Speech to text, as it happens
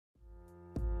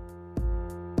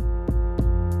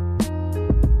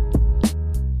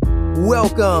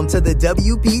Welcome to the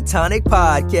WP Tonic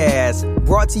Podcast,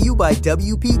 brought to you by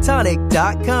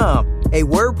WPTonic.com, a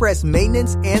WordPress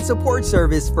maintenance and support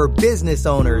service for business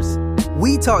owners.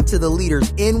 We talk to the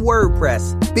leaders in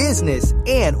WordPress, business,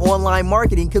 and online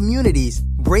marketing communities,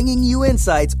 bringing you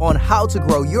insights on how to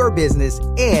grow your business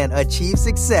and achieve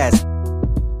success.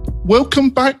 Welcome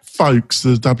back, folks,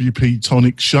 to the WP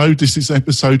Tonic Show. This is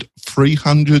episode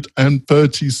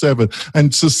 337.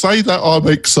 And to say that I'm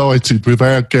excited with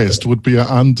our guest would be an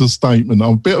understatement.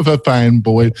 I'm a bit of a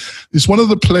fanboy. It's one of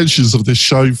the pleasures of this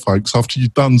show, folks. After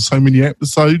you've done so many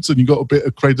episodes and you've got a bit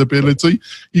of credibility,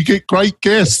 you get great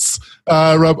guests.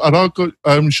 And I've got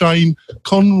Shane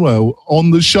Conwell on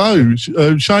the show.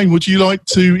 Shane, would you like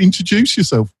to introduce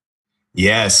yourself?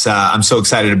 Yes, I'm so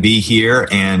excited to be here.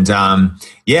 And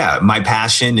my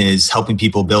passion is helping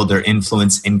people build their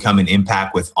influence, income, and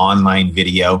impact with online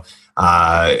video.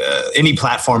 Any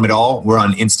platform at all. We're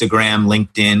on Instagram,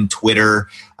 LinkedIn, Twitter.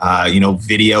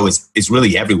 Video is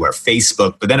really everywhere.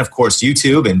 Facebook, but then of course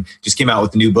YouTube, and just came out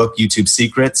with a new book, YouTube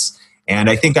Secrets. And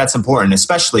I think that's important,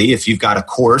 especially if you've got a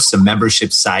course, a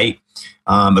membership site.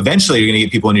 Eventually you're going to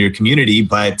get people into your community,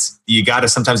 but you got to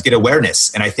sometimes get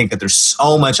awareness. And I think that there's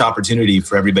so much opportunity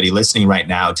for everybody listening right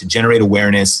now to generate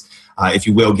awareness, if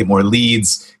you will, get more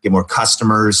leads, get more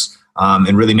customers,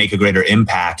 and really make a greater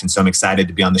impact. And so I'm excited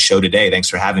to be on the show today. Thanks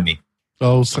for having me.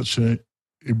 Oh, such an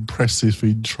impressive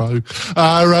intro.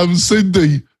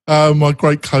 Cindy, my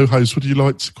great co-host, would you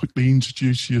like to quickly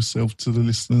introduce yourself to the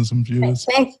listeners and viewers?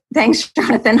 Thanks,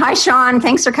 Jonathan. Hi, Sean.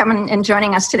 Thanks for coming and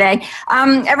joining us today.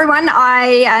 Everyone,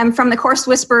 I am from the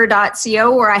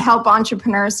CourseWhisperer.co, where I help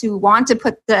entrepreneurs who want to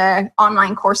put the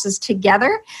online courses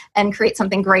together and create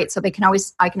something great, so I can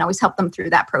always help them through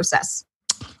that process.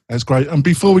 That's great. And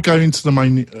before we go into the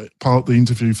main part of the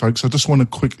interview, folks, I just want to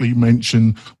quickly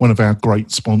mention one of our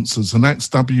great sponsors, and that's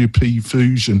WP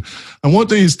Fusion. And what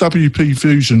is WP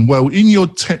Fusion? Well, in your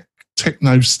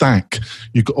techno stack,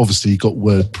 you've got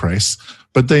WordPress,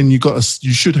 but then you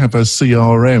should have a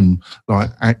CRM like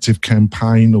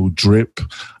ActiveCampaign or Drip.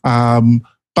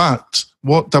 But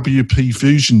what WP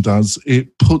Fusion does,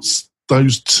 it puts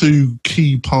those two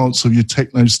key parts of your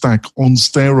techno stack on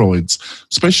steroids,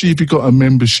 especially if you've got a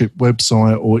membership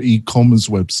website or e-commerce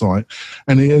website,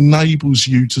 and it enables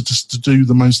you to do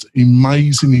the most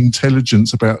amazing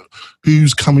intelligence about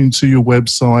who's coming to your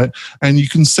website, and you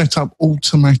can set up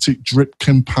automatic drip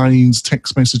campaigns,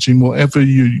 text messaging,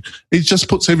 it just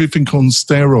puts everything on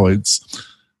steroids.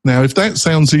 Now, if that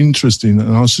sounds interesting,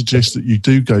 and I suggest that you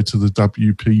do go to the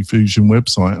WP Fusion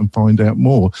website and find out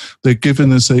more. They're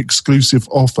giving us an exclusive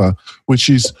offer, which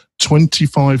is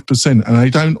 25%, and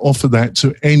they don't offer that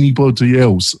to anybody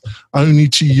else, only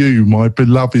to you, my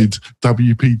beloved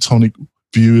WP Tonic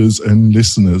viewers and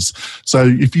listeners. So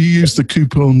if you use the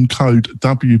coupon code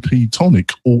WP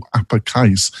Tonic, all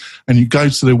uppercase, and you go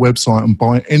to their website and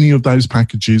buy any of those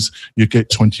packages, you get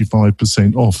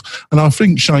 25% off. And I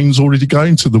think Shane's already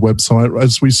going to the website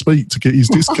as we speak to get his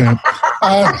discount.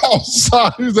 So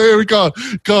there we go.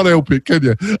 Can't help it, can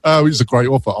you? It's a great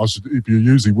offer. If you're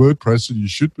using WordPress, and you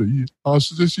should be, I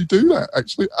suggest you do that,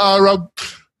 actually.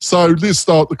 So let's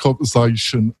start the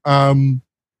conversation.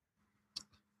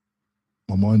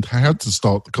 My mind how to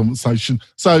start the conversation.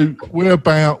 So we're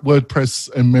about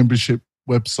WordPress and membership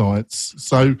websites.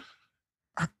 So,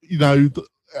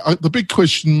 the big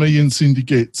question me and Cindy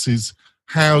gets is,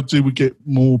 how do we get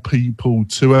more people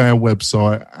to our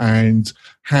website, and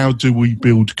how do we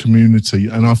build community?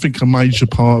 And I think a major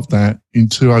part of that in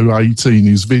 2018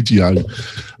 is video,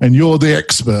 and you're the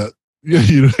expert.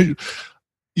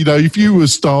 If you were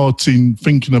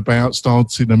thinking about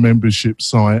starting a membership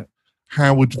site,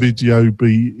 how would video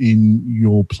be in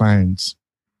your plans?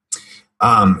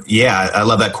 I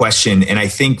love that question. And I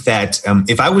think that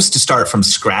if I was to start from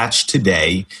scratch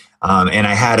today, and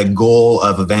I had a goal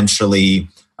of eventually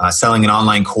selling an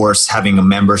online course, having a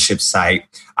membership site,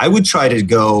 I would try to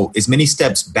go as many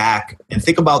steps back and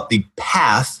think about the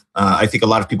path. I think a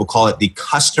lot of people call it the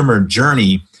customer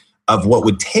journey of what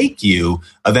would take you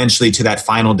eventually to that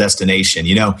final destination.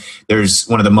 There's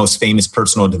one of the most famous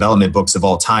personal development books of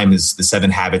all time is The 7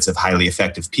 Habits of Highly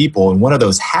Effective People. And one of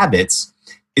those habits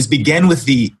is begin with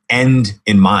the end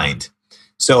in mind.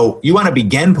 So you want to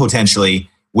begin potentially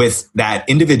with that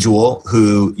individual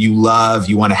who you love,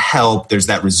 you want to help, there's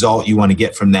that result you want to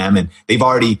get from them, and they've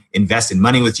already invested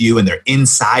money with you, and they're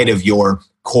inside of your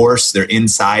course, they're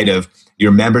inside of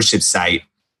your membership site.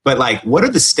 But what are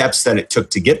the steps that it took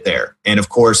to get there? And of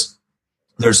course,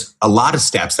 there's a lot of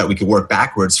steps that we could work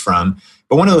backwards from.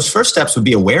 But one of those first steps would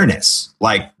be awareness.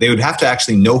 They would have to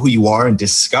actually know who you are and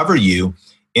discover you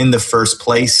in the first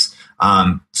place,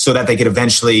 so that they could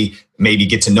eventually maybe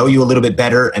get to know you a little bit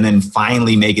better, and then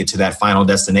finally make it to that final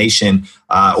destination,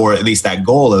 or at least that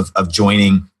goal of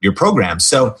joining your program.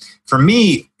 So for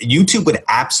me, YouTube would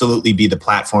absolutely be the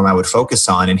platform I would focus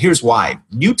on. And here's why.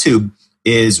 YouTube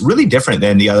is really different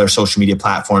than the other social media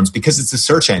platforms because it's a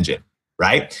search engine,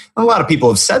 right? A lot of people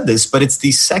have said this, but it's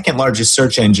the second largest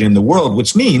search engine in the world,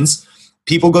 which means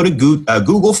people go to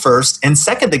Google first, and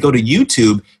second, they go to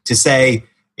YouTube to say,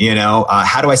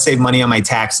 how do I save money on my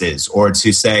taxes? Or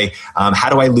to say, how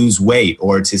do I lose weight?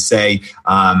 Or to say,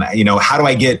 how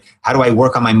do I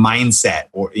work on my mindset?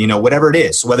 Or, whatever it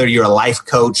is. So whether you're a life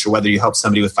coach, or whether you help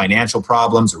somebody with financial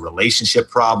problems or relationship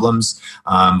problems,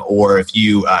 or if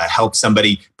you help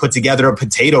somebody put together a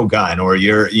potato gun, or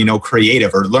you're,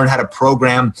 creative, or learn how to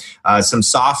program some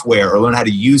software, or learn how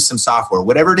to use some software,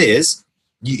 whatever it is,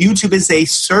 YouTube is a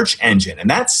search engine. And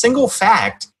that single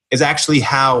fact is actually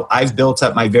how I've built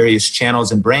up my various channels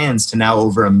and brands to now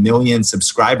over 1 million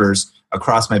subscribers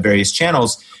across my various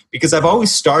channels, because I've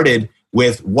always started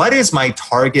with what is my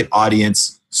target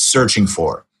audience searching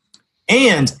for?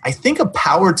 And I think a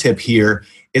power tip here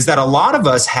is that a lot of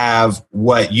us have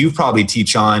what you probably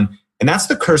teach on, and that's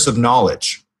the curse of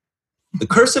knowledge. The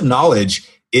curse of knowledge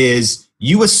is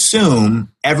you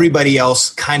assume everybody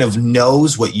else kind of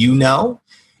knows what you know,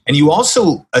 and you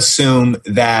also assume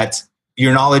that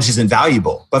your knowledge is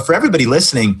invaluable. But for everybody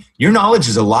listening, your knowledge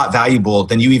is a lot valuable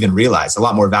than you even realize, a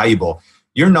lot more valuable.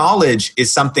 Your knowledge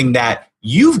is something that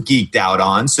you've geeked out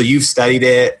on. So you've studied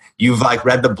it, you've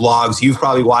read the blogs, you've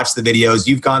probably watched the videos,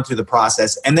 you've gone through the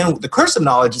process. And then the curse of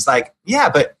knowledge is yeah,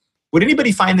 but would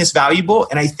anybody find this valuable?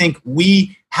 And I think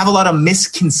we have a lot of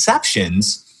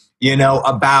misconceptions,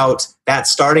 about that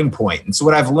starting point. And so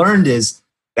what I've learned is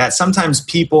that sometimes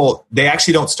people, they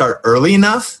actually don't start early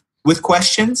enough with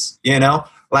questions,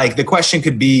 the question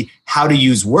could be how to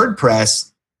use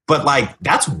WordPress, but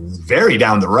that's very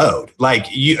down the road.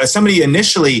 Somebody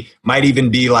initially might even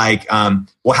be well,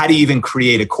 how do you even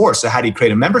create a course? So how do you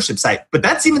create a membership site? But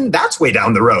that's way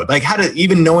down the road. How to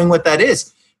even knowing what that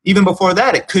is. Even before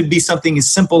that, it could be something as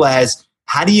simple as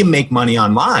how do you make money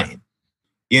online?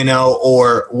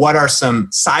 Or what are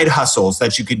some side hustles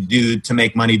that you could do to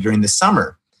make money during the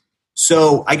summer?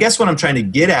 So I guess what I'm trying to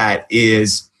get at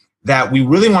is that we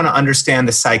really want to understand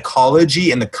the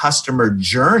psychology and the customer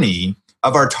journey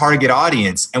of our target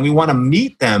audience. And we want to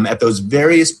meet them at those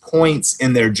various points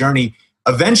in their journey,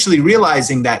 eventually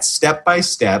realizing that step by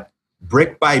step,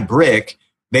 brick by brick,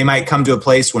 they might come to a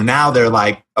place where now they're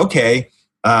okay,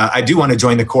 I do want to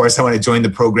join the course. I want to join the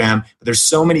program. But there's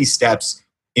so many steps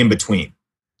in between.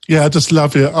 Yeah, I just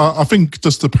love it. I think,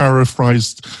 just to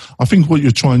paraphrase, I think what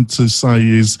you're trying to say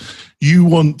is you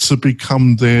want to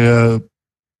become the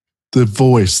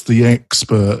voice, the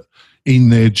expert in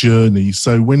their journey.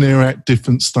 So when they're at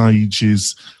different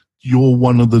stages, you're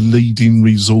one of the leading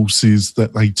resources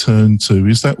that they turn to.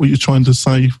 Is that what you're trying to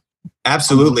say?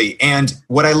 Absolutely. And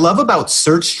what I love about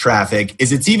search traffic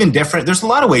is it's even different. There's a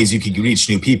lot of ways you could reach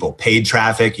new people. Paid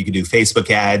traffic, you could do Facebook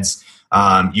ads.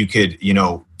 You could,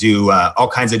 do all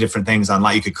kinds of different things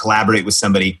online. You could collaborate with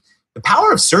somebody. The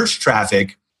power of search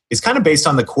traffic is kind of based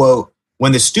on the quote,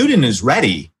 when the student is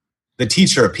ready, the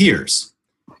teacher appears.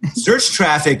 Search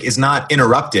traffic is not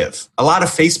interruptive. A lot of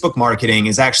Facebook marketing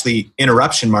is actually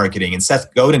interruption marketing. And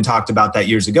Seth Godin talked about that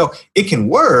years ago. It can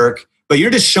work, but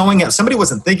you're just showing up. Somebody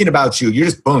wasn't thinking about you. You're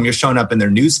just, boom, you're showing up in their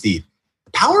newsfeed.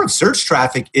 The power of search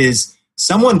traffic is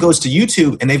someone goes to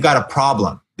YouTube and they've got a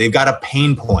problem. They've got a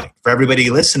pain point. For everybody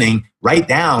listening, write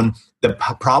down the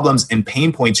problems and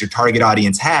pain points your target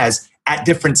audience has at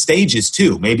different stages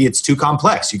too. Maybe it's too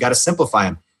complex. You got to simplify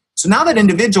them. So now that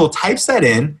individual types that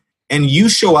in and you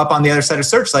show up on the other side of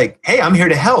search hey, I'm here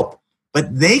to help.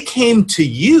 But they came to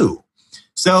you.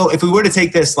 So if we were to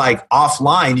take this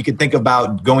offline, you could think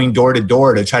about going door to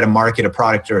door to try to market a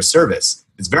product or a service.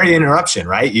 It's very interruption,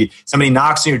 right? Somebody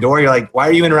knocks on your door. You're why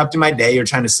are you interrupting my day? You're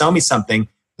trying to sell me something.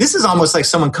 This is almost like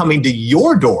someone coming to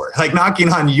your door, knocking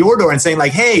on your door and saying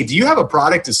hey, do you have a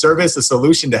product, a service, a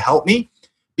solution to help me?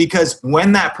 Because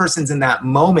when that person's in that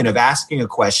moment of asking a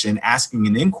question, asking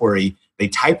an inquiry, they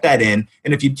type that in.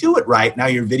 And if you do it right, now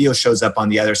your video shows up on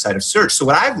the other side of search. So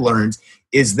what I've learned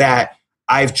is that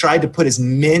I've tried to put as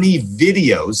many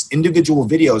videos, individual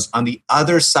videos, on the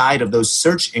other side of those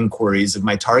search inquiries of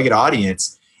my target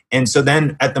audience. And so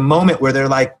then at the moment where they're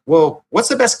well, what's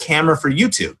the best camera for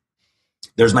YouTube?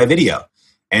 There's my video.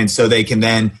 And so they can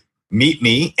then meet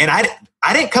me. And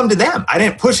I didn't come to them. I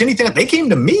didn't push anything. They came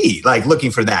to me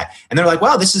looking for that. And they're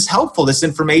wow, this is helpful. This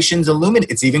information's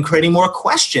illuminating. It's even creating more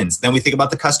questions. Then we think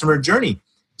about the customer journey.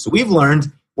 So we've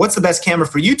learned what's the best camera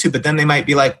for YouTube. But then they might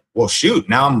be well, shoot,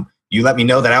 now I'm you let me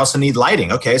know that I also need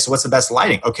lighting. Okay, so what's the best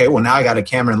lighting? Okay, well, now I got a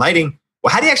camera and lighting.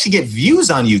 Well, how do you actually get views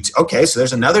on YouTube? Okay, so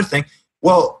there's another thing.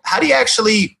 Well, how do you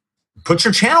actually put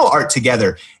your channel art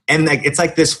together? And it's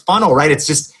like this funnel, right? It's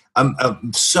just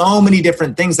so many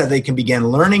different things that they can begin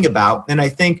learning about. And I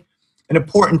think an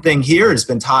important thing here has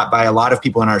been taught by a lot of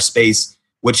people in our space,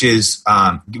 which is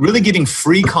really giving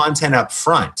free content up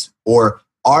front, or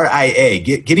RIA,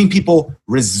 getting people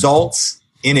results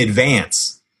in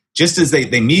advance. Just as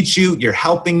they meet you, you're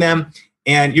helping them,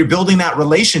 and you're building that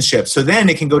relationship. So then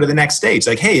it can go to the next stage.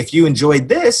 Like, hey, if you enjoyed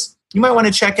this, you might want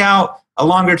to check out a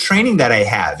longer training that I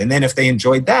have. And then if they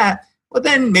enjoyed that, well,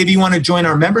 then maybe you want to join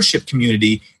our membership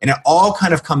community. And it all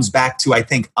kind of comes back to, I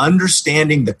think,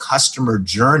 understanding the customer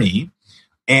journey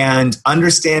and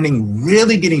understanding,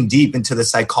 really getting deep into the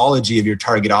psychology of your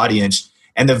target audience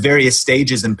and the various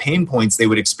stages and pain points they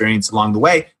would experience along the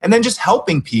way, and then just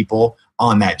helping people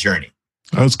on that journey.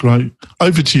 That's great.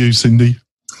 Over to you, Cindy.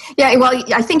 Yeah, well,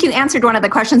 I think you answered one of the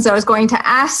questions I was going to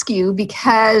ask you,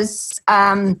 because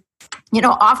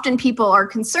often people are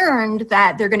concerned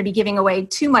that they're going to be giving away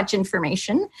too much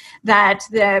information, that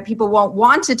the people won't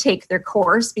want to take their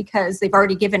course because they've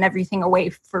already given everything away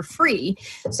for free.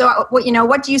 So,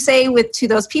 what do you say to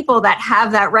those people that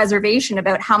have that reservation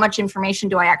about how much information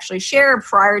do I actually share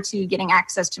prior to getting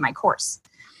access to my course?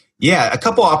 Yeah, a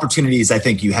couple opportunities I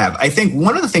think you have. I think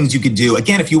one of the things you could do,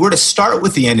 again, if you were to start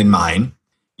with the end in mind,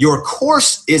 your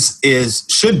course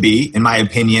should be, in my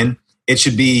opinion, it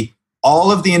should be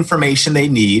all of the information they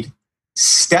need,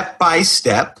 step by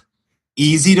step,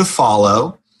 easy to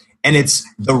follow, and it's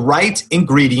the right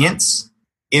ingredients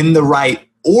in the right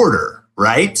order,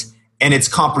 right? And it's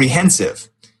comprehensive.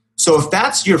 So if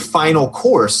that's your final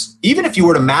course, even if you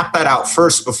were to map that out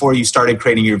first before you started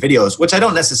creating your videos, which I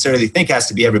don't necessarily think has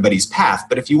to be everybody's path,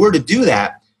 but if you were to do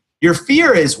that, your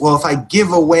fear is, well, if I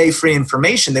give away free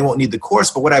information, they won't need the course.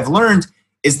 But what I've learned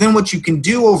is then what you can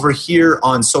do over here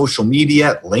on social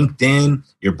media, LinkedIn,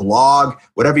 your blog,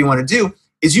 whatever you want to do,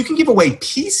 is you can give away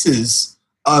pieces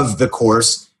of the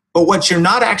course, but what you're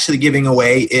not actually giving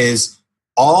away is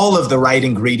all of the right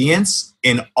ingredients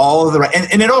in all of the right,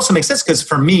 and it also makes sense because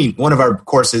for me, one of our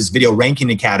courses, Video Ranking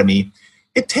Academy,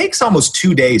 it takes almost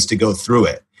 2 days to go through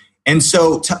it. And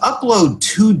so to upload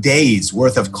 2 days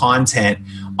worth of content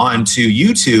onto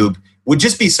YouTube would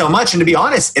just be so much. And to be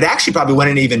honest, it actually probably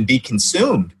wouldn't even be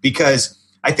consumed, because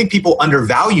I think people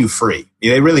undervalue free.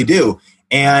 They really do.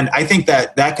 And I think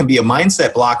that can be a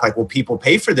mindset block, like, well, people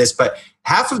pay for this. But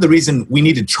half of the reason we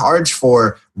need to charge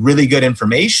for really good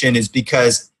information is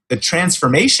because the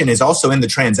transformation is also in the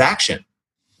transaction.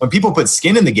 When people put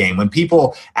skin in the game, when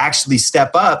people actually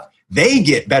step up, they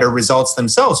get better results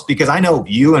themselves. Because I know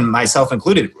you and myself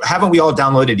included, haven't we all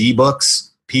downloaded ebooks,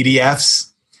 PDFs,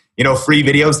 free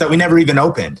videos that we never even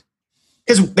opened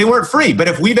because they weren't free? But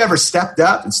if we've ever stepped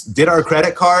up and did our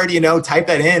credit card, type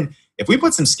that in, if we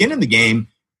put some skin in the game,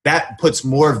 that puts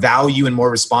more value and more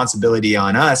responsibility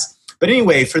on us. But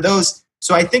anyway, for those,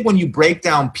 so I think when you break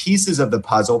down pieces of the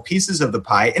puzzle, pieces of the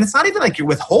pie, and it's not even like you're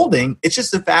withholding, it's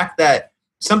just the fact that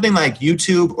something like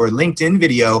YouTube or LinkedIn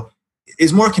video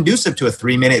is more conducive to a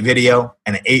 3-minute video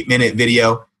and an 8-minute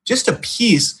video, just a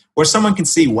piece where someone can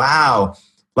see, wow,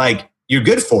 like, you're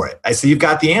good for it. I see you've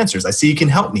got the answers. I see you can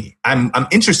help me. I'm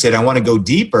interested. I want to go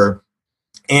deeper.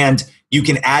 And you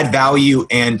can add value.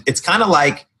 And it's kind of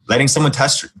like letting someone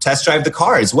test drive the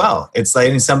car as well. It's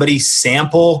letting somebody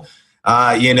sample,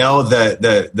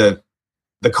 the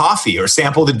coffee or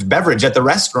sample the beverage at the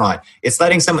restaurant. It's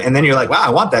letting someone, and then you're like, wow, I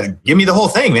want that. Give me the whole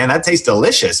thing, man. That tastes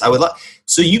delicious. I would love.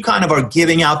 So you kind of are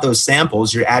giving out those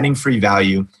samples. You're adding free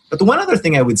value. But the one other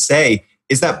thing I would say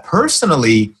is that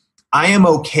personally, I am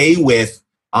okay with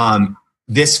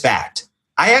this fact.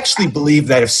 I actually believe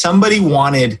that if somebody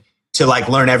wanted to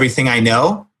learn everything I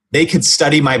know, they could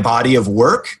study my body of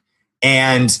work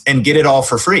and get it all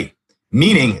for free.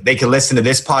 Meaning they could listen to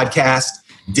this podcast,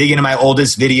 dig into my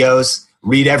oldest videos,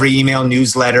 read every email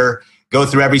newsletter, go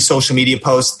through every social media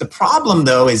post. The problem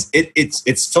though is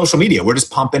it's social media. We're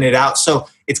just pumping it out. So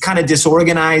it's kind of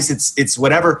disorganized. It's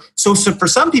whatever. So for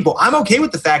some people, I'm okay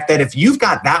with the fact that if you've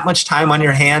got that much time on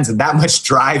your hands and that much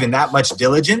drive and that much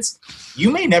diligence, you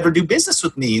may never do business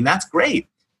with me, and that's great.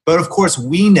 But of course,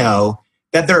 we know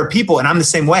that there are people, and I'm the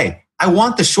same way. I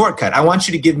want the shortcut. I want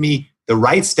you to give me the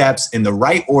right steps in the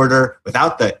right order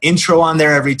without the intro on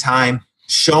there every time.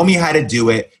 Show me how to do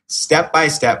it step by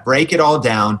step, break it all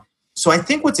down. So I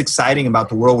think what's exciting about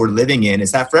the world we're living in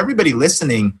is that for everybody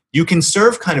listening, you can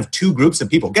serve kind of two groups of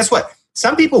people. Guess what?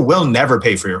 Some people will never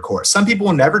pay for your course. Some people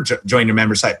will never join your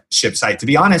membership site. To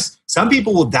be honest, some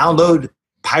people will download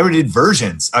pirated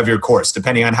versions of your course,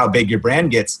 depending on how big your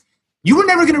brand gets. you were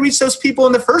never going to reach those people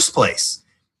in the first place.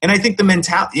 And I think the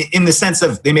mentality, in the sense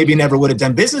of they maybe never would have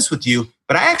done business with you,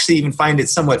 but I actually even find it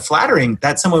somewhat flattering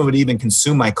that someone would even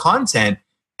consume my content.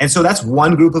 And so that's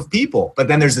one group of people. But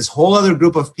then there's this whole other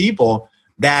group of people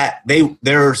that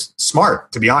they're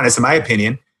smart, to be honest, in my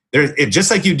opinion. Just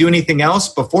like you do anything else,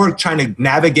 before trying to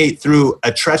navigate through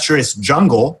a treacherous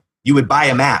jungle, you would buy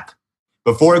a map.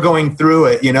 Before going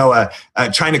through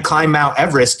trying to climb Mount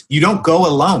Everest, you don't go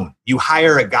alone. You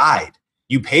hire a guide.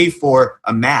 You pay for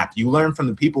a map. You learn from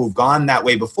the people who've gone that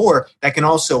way before that can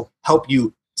also help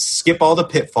you skip all the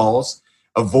pitfalls,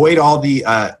 avoid all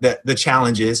the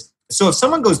challenges. So if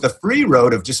someone goes the free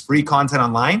road of just free content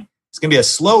online, it's going to be a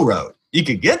slow road. You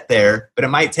could get there, but it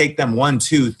might take them 1,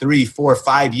 2, 3, 4,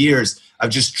 5 years of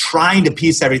just trying to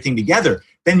piece everything together.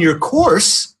 Then your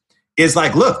course is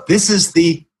like, look, this is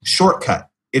the shortcut.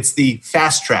 It's the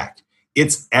fast track.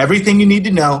 It's everything you need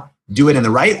to know. Do it in the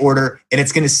right order, and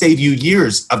it's going to save you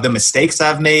years of the mistakes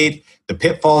I've made, the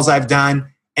pitfalls I've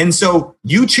done. And so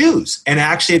you choose. And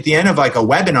actually at the end of like a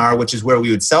webinar, which is where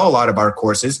we would sell a lot of our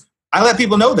courses, I let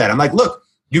people know that. I'm like, look,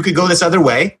 you could go this other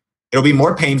way. It'll be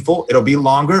more painful. It'll be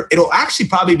longer. It'll actually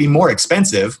probably be more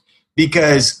expensive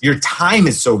because your time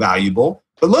is so valuable.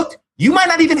 But look, you might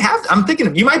not even have, I'm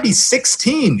thinking you might be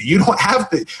 16. You don't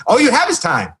have all you have is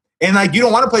time. And like, you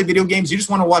don't want to play video games. You just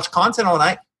want to watch content all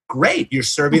night. Great. You're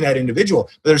serving that individual.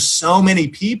 But there's so many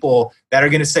people that are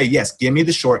going to say, yes, give me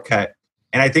the shortcut.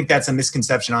 And I think that's a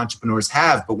misconception entrepreneurs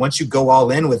have. But once you go all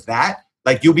in with that,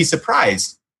 like, you'll be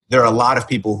surprised. There are a lot of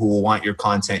people who will want your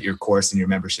content, your course, and your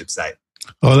membership site.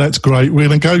 Oh, that's great. We're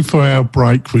going to go for our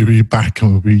break. We'll be back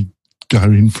and we'll be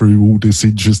going through all this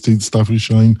interesting stuff with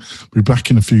Shane. We'll be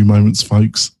back in a few moments,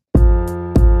 folks.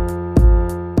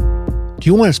 Do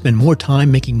you want to spend more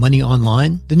time making money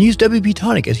online? Then use WP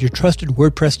Tonic as your trusted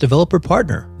WordPress developer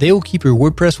partner. They will keep your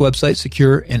WordPress website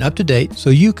secure and up to date so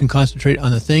you can concentrate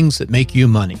on the things that make you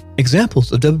money.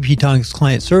 Examples of WP Tonic's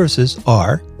client services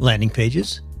are landing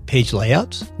pages, page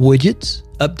layouts, widgets,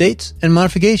 updates, and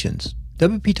modifications.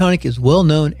 WP Tonic is well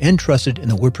known and trusted in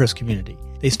the WordPress community.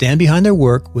 They stand behind their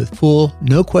work with full,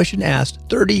 no question asked,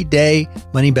 30-day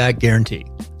money-back guarantee.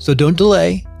 So don't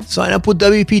delay. Sign up with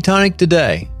WP Tonic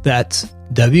today. That's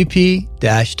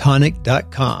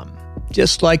WP-Tonic.com.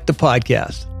 Just like the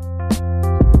podcast.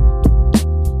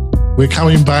 We're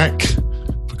coming back.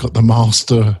 We've got the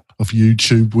master of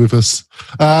YouTube with us.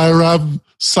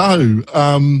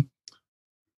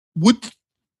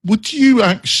 Would you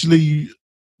actually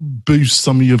boost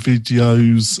some of your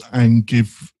videos and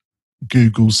give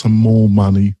Google some more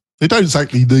money? They don't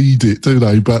exactly need it, do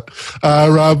they? But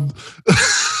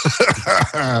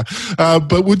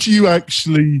but would you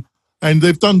actually? And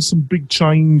they've done some big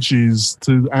changes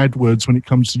to AdWords when it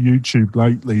comes to YouTube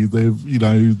lately.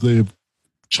 They've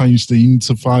changed the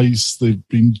interface. They've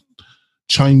been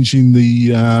changing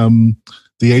the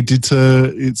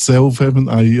editor itself, haven't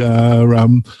they?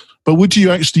 But would you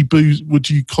actually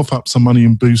would you cough up some money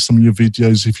and boost some of your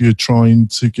videos if you're trying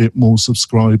to get more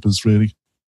subscribers, really?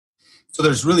 So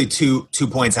there's really two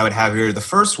points I would have here. The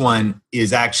first one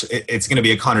is actually, it's going to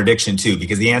be a contradiction too,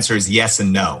 because the answer is yes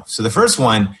and no. So the first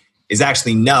one is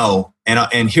actually no,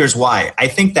 and here's why. I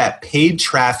think that paid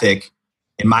traffic,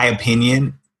 in my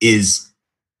opinion, is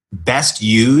best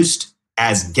used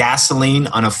as gasoline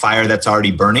on a fire that's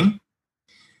already burning.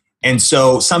 And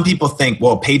so some people think,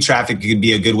 well, paid traffic could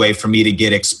be a good way for me to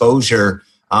get exposure.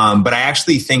 But I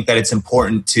actually think that it's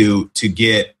important to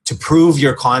prove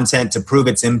your content, to prove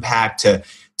its impact, to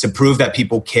prove that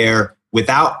people care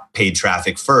without paid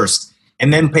traffic first.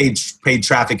 And then paid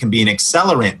traffic can be an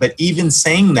accelerant. But even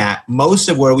saying that, most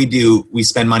of where we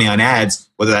spend money on ads,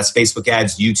 whether that's Facebook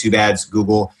ads, YouTube ads,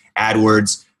 Google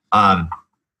AdWords,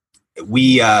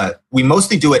 we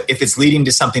mostly do it if it's leading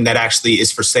to something that actually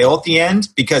is for sale at the end,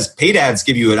 because paid ads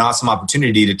give you an awesome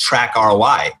opportunity to track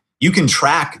ROI. You can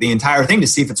track the entire thing to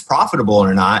see if it's profitable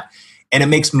or not. And it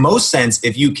makes most sense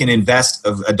if you can invest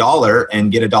 $1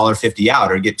 and get $1.50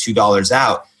 out or get $2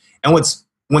 out. And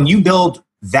when you build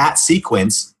that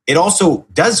sequence, it also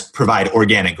does provide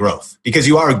organic growth, because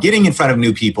you are getting in front of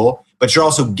new people, but you're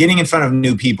also getting in front of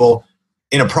new people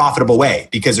in a profitable way,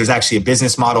 because there's actually a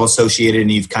business model associated and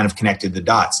you've kind of connected the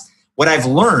dots. What I've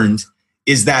learned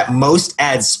is that most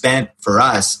ads spent for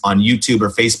us on YouTube or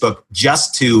Facebook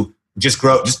just to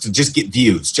grow, just to get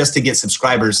views, just to get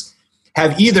subscribers,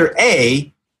 have either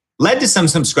A, led to some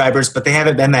subscribers, but they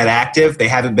haven't been that active. They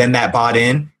haven't been that bought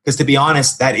in. Because to be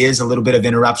honest, that is a little bit of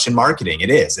interruption marketing. It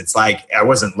is. It's like, I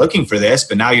wasn't looking for this,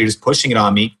 but now you're just pushing it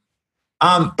on me.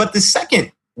 But the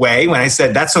second way, when I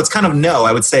said that, so it's kind of no,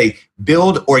 I would say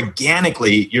build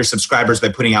organically your subscribers by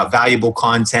putting out valuable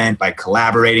content, by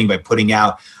collaborating, by putting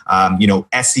out,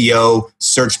 SEO,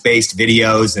 search-based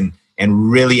videos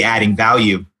and really adding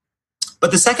value.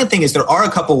 But the second thing is there are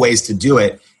a couple ways to do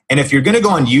it. And if you're going to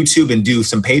go on YouTube and do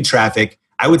some paid traffic,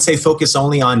 I would say focus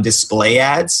only on display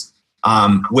ads,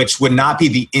 which would not be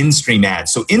the in-stream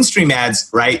ads. So in-stream ads,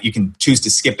 right, you can choose to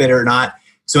skip it or not.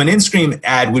 So an in-stream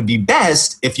ad would be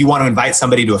best if you want to invite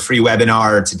somebody to a free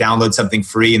webinar or to download something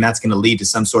free, and that's going to lead to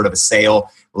some sort of a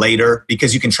sale later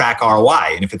because you can track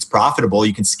ROI. And if it's profitable,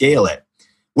 you can scale it.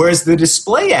 Whereas the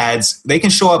display ads, they can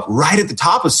show up right at the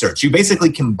top of search. You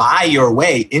basically can buy your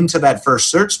way into that first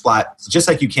search spot, just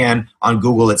like you can on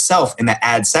Google itself in the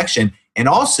ad section. And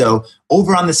also,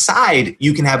 over on the side,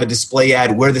 you can have a display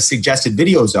ad where the suggested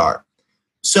videos are.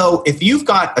 So if you've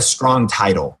got a strong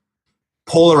title,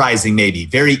 polarizing maybe,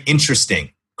 very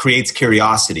interesting, creates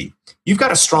curiosity. You've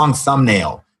got a strong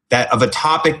thumbnail that of a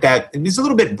topic that is a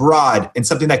little bit broad and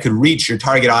something that could reach your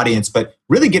target audience, but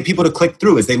really get people to click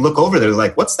through as they look over there. They're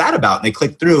like, what's that about? And they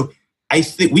click through. I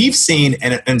think we've seen,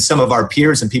 and some of our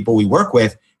peers and people we work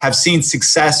with have seen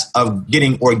success of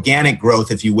getting organic growth,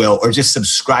 if you will, or just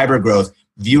subscriber growth,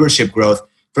 viewership growth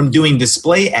from doing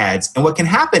display ads. And what can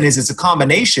happen is it's a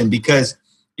combination because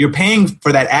you're paying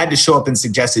for that ad to show up in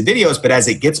suggested videos, but as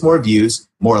it gets more views,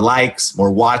 more likes,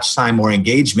 more watch time, more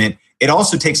engagement, it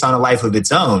also takes on a life of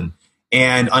its own.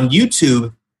 And on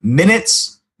YouTube,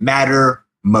 minutes matter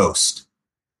most.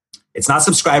 It's not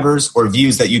subscribers or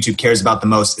views that YouTube cares about the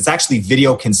most. It's actually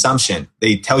video consumption.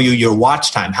 They tell you your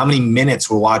watch time, how many minutes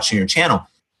we're watching your channel.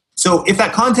 So if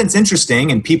that content's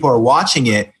interesting and people are watching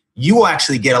it, you will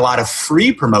actually get a lot of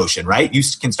free promotion, right? You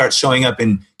can start showing up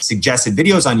in suggested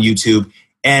videos on YouTube.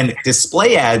 And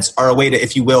display ads are a way to,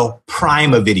 if you will,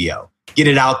 prime a video, get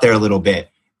it out there a little bit.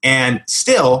 And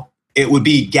still, it would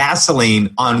be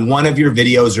gasoline on one of your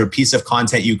videos or a piece of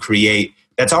content you create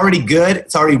that's already good.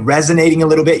 It's already resonating a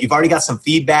little bit. You've already got some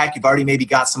feedback. You've already maybe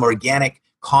got some organic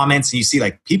comments. And you see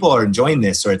like people are enjoying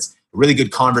this, or it's a really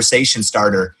good conversation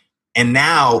starter. And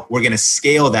now we're going to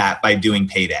scale that by doing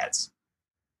paid ads.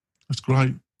 That's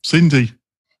great. Cindy.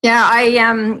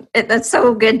 Yeah, that's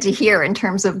so good to hear in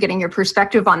terms of getting your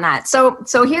perspective on that. So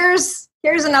here's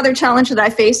another challenge that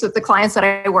I face with the clients that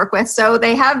I work with. So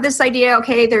they have this idea,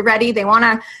 okay, they're ready. They want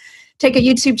to take a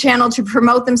YouTube channel to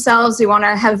promote themselves. They want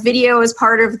to have video as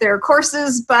part of their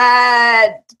courses,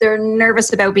 but they're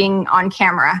nervous about being on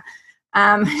camera.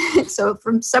 So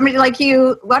from somebody like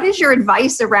you, what is your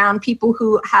advice around people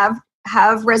who have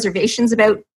reservations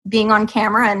about being on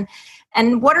camera,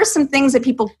 and what are some things that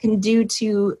people can do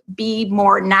to be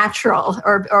more natural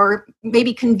or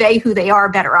maybe convey who they are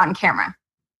better on camera?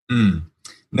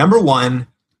 Number one,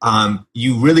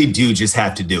 you really do just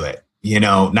have to do it. You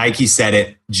know, Nike said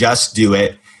it, just do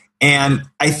it. And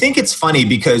I think it's funny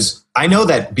because I know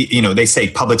that, they say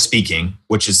public speaking,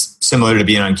 which is similar to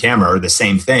being on camera or the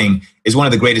same thing, is one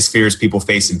of the greatest fears people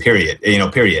face in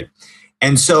period.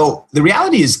 And so the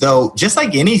reality is, though, just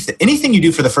like anything you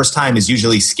do for the first time is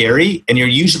usually scary, and you're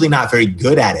usually not very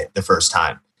good at it the first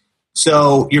time.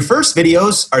 So your first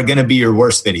videos are going to be your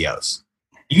worst videos.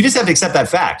 You just have to accept that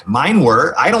fact. Mine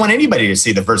were. I don't want anybody to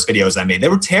see the first videos I made. They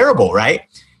were terrible, right?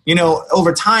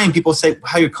 Over time, people say,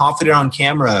 wow, you're confident on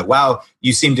camera. Wow,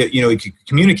 you seem to, you can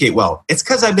communicate well. It's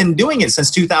because I've been doing it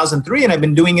since 2003, and I've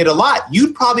been doing it a lot.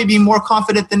 You'd probably be more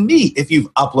confident than me if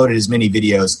you've uploaded as many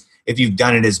videos, if you've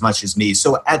done it as much as me.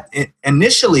 So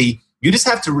initially, you just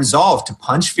have to resolve to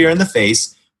punch fear in the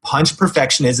face, punch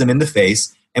perfectionism in the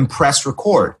face, and press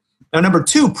record. Now, number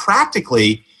two,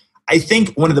 practically, I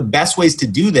think one of the best ways to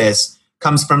do this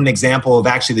comes from an example of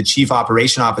actually the chief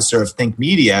operation officer of Think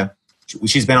Media.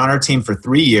 She's been on our team for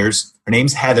 3 years. Her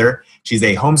name's Heather. She's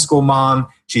a homeschool mom.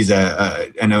 She's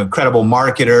an incredible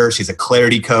marketer. She's a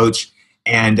clarity coach.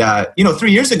 And,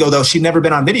 3 years ago, though, she'd never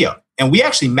been on video. And we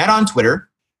actually met on Twitter.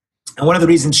 And one of the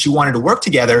reasons she wanted to work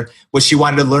together was she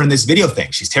wanted to learn this video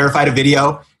thing. She's terrified of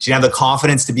video. She didn't have the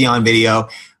confidence to be on video.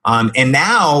 And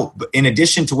now, in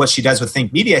addition to what she does with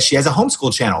Think Media, she has a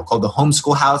homeschool channel called The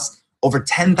Homeschool House, over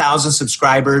 10,000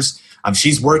 subscribers.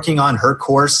 She's working on her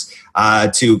course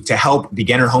to help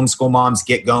beginner homeschool moms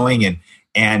get going.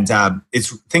 And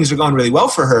things are going really well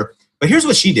for her. But here's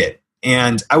what she did.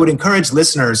 And I would encourage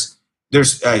listeners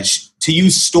to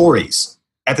use stories.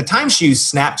 At the time, she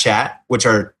used Snapchat, which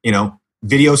are,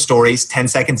 video stories, 10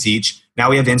 seconds each. Now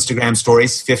we have Instagram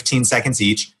stories, 15 seconds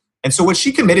each. And so what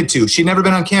she committed to, she'd never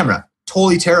been on camera,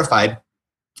 totally terrified.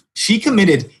 She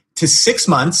committed to 6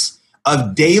 months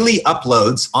of daily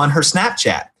uploads on her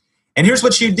Snapchat. And here's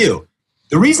what she'd do.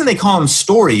 The reason they call them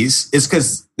stories is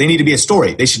because they need to be a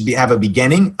story. They should have a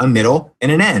beginning, a middle,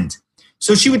 and an end.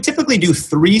 So she would typically do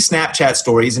 3 Snapchat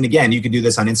stories. And again, you could do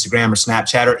this on Instagram or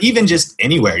Snapchat or even just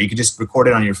anywhere. You could just record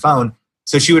it on your phone.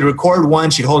 So she would record one,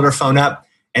 she'd hold her phone up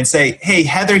and say, hey,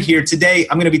 Heather here. Today,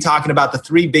 I'm going to be talking about the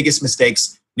 3 biggest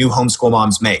mistakes new homeschool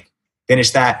moms make.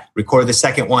 Finish that, record the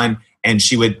second one, and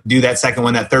she would do that second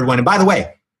one, that third one. And by the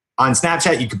way, on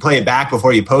Snapchat, you could play it back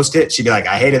before you post it. She'd be like,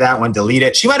 I hated that one, delete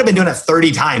it. She might have been doing it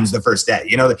 30 times the first day.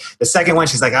 You know, the second one,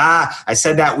 she's like, I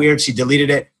said that weird. She deleted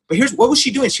it. But here's what was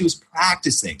she doing? She was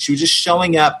practicing. She was just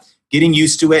showing up, getting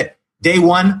used to it. Day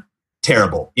 1,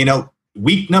 terrible. You know,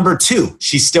 week number 2,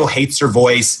 she still hates her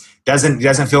voice,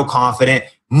 doesn't feel confident.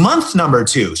 Month number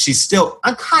 2,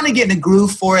 I'm kind of getting a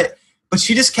groove for it, but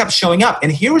she just kept showing up.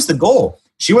 And here was the goal.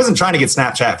 She wasn't trying to get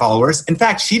Snapchat followers. In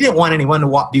fact, she didn't want anyone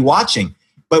to be watching.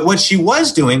 But what she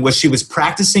was doing was she was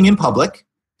practicing in public,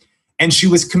 and she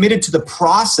was committed to the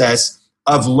process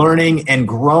of learning and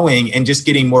growing and just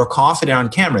getting more confident on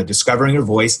camera, discovering her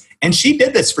voice. And she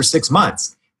did this for 6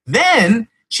 months. Then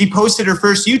she posted her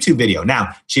first YouTube video.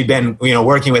 Now, she'd been,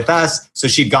 working with us, so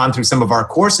she'd gone through some of our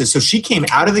courses. So she came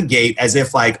out of the gate as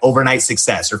if like overnight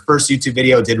success. Her first YouTube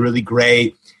video did really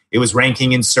great. It was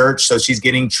ranking in search, so she's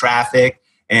getting traffic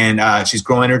and she's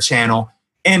growing her channel.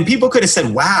 And people could have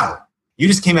said, wow, you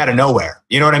just came out of nowhere.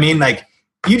 You know what I mean? Like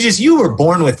you were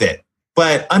born with it.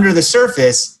 But under the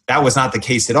surface, that was not the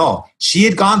case at all. She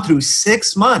had gone through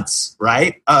 6 months,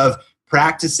 right, of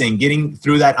practicing, getting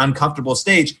through that uncomfortable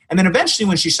stage. And then eventually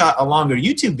when she shot a longer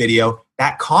YouTube video,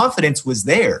 that confidence was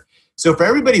there. So for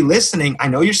everybody listening, I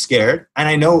know you're scared, and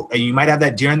I know you might have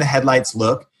that deer in the headlights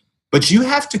look, but you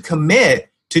have to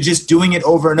commit to just doing it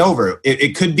over and over.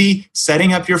 It could be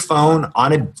setting up your phone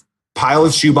on a pile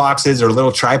of shoeboxes or a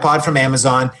little tripod from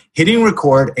Amazon, hitting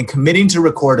record and committing to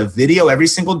record a video every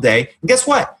single day. And guess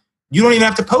what? You don't even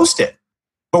have to post it,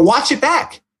 but watch it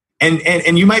back.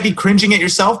 And you might be cringing at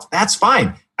yourself. That's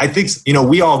fine. I think,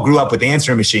 we all grew up with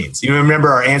answering machines. You remember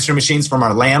our answering machines from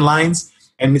our landlines?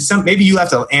 And maybe you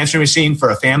left an answering machine for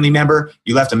a family member.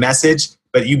 You left a message,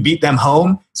 but you beat them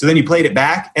home. So then you played it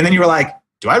back. And then you were like,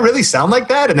 do I really sound like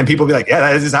that? And then people be like, yeah,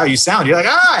 that is how you sound. You're like,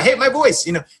 I hate my voice.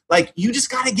 You just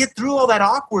got to get through all that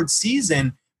awkward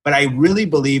season. But I really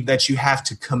believe that you have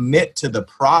to commit to the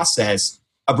process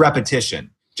of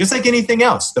repetition. Just like anything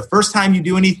else. The first time you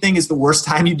do anything is the worst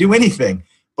time you do anything.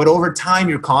 But over time,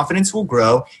 your confidence will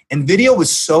grow. And video was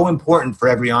so important for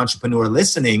every entrepreneur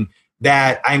listening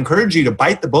that I encourage you to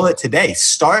bite the bullet today.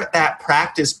 Start that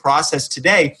practice process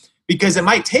today, because it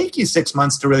might take you 6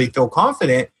 months to really feel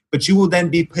confident, but you will then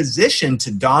be positioned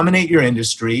to dominate your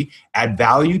industry, add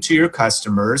value to your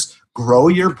customers, grow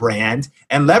your brand,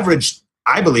 and leverage,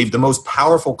 I believe, the most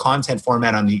powerful content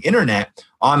format on the internet,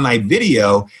 online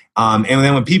video. And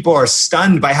then when people are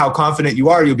stunned by how confident you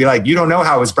are, you'll be like, you don't know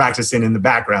how I was practicing in the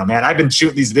background, man. I've been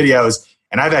shooting these videos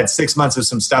and I've had 6 months of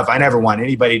some stuff I never want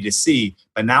anybody to see,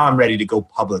 but now I'm ready to go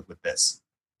public with this.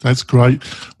 That's great.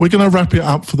 We're going to wrap it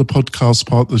up for the podcast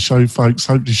part of the show, folks.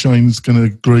 Hopefully Shane's going to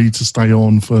agree to stay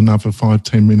on for another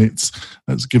 5-10 minutes.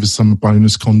 Let's give us some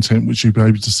bonus content, which you'll be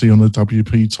able to see on the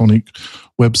WP Tonic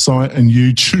website and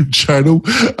YouTube channel.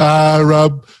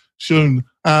 Sean,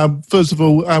 first of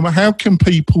all, how can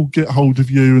people get hold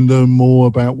of you and learn more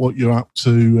about what you're up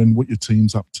to and what your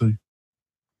team's up to?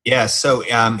 Yeah, so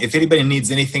if anybody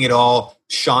needs anything at all,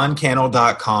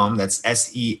 SeanCannell.com. That's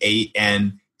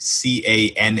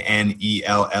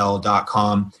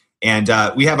SeanCannell.com. And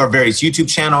we have our various YouTube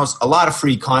channels, a lot of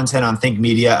free content on Think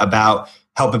Media about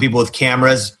helping people with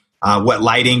cameras, what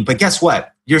lighting. But guess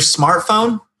what? Your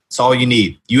smartphone, it's all you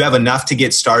need. You have enough to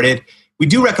get started. We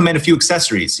do recommend a few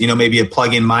accessories, maybe a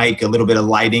plug-in mic, a little bit of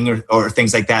lighting or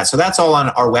things like that. So that's all on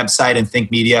our website and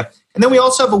Think Media. And then we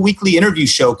also have a weekly interview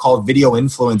show called Video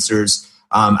Influencers.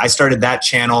 I started that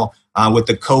channel with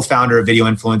the co-founder of Video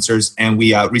Influencers, and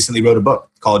we recently wrote a book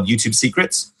called YouTube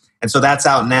Secrets. And so that's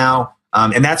out now.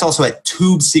 And that's also at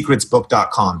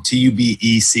tubesecretsbook.com,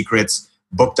 TUBE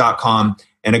secretsbook.com,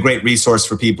 and a great resource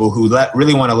for people who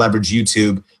really want to leverage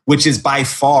YouTube, which is by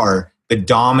far the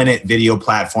dominant video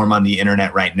platform on the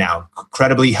internet right now.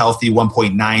 Incredibly healthy,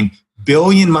 1.9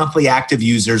 billion monthly active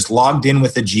users logged in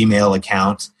with a Gmail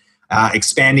account,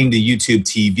 expanding to YouTube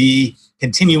TV,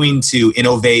 continuing to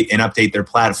innovate and update their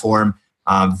platform.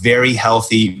 Very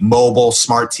healthy, mobile,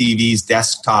 smart TVs,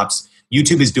 desktops.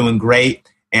 YouTube is doing great.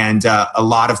 And a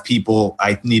lot of people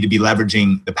need to be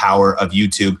leveraging the power of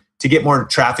YouTube to get more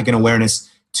traffic and awareness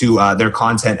to their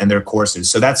content and their courses.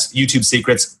 So that's YouTube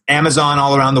Secrets. Amazon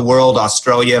all around the world,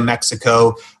 Australia,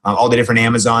 Mexico, all the different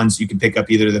Amazons. You can pick up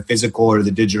either the physical or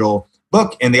the digital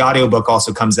book, and the audiobook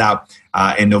also comes out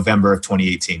in November of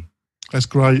 2018. That's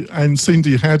great. And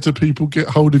Cindy, how do people get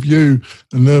hold of you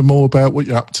and learn more about what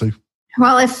you're up to?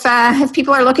 Well, if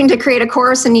people are looking to create a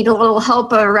course and need a little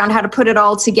help around how to put it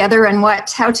all together and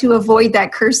how to avoid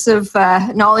that curse of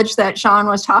knowledge that Sean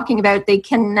was talking about, they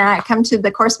can come to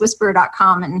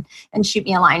thecoursewhisperer.com and shoot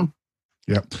me a line.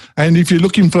 Yeah. And if you're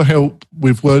looking for help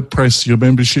with WordPress, your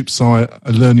membership site,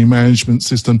 a learning management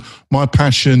system, my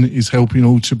passion is helping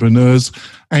entrepreneurs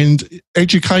and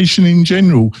education in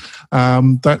general.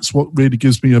 That's what really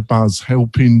gives me a buzz,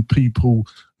 helping people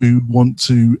who want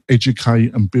to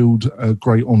educate and build a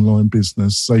great online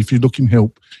business. So if you're looking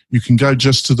help, you can go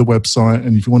just to the website,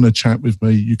 and if you want to chat with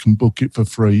me, you can book it for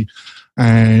free.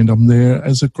 And I'm there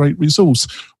as a great resource.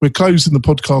 We're closing the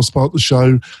podcast part of the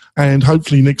show, and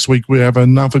hopefully next week we have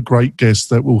another great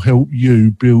guest that will help you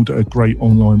build a great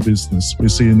online business. We'll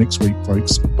see you next week,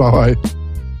 folks. Bye.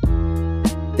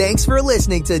 Thanks for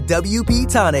listening to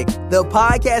WP Tonic, the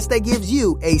podcast that gives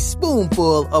you a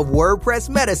spoonful of WordPress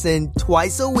medicine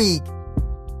twice a week.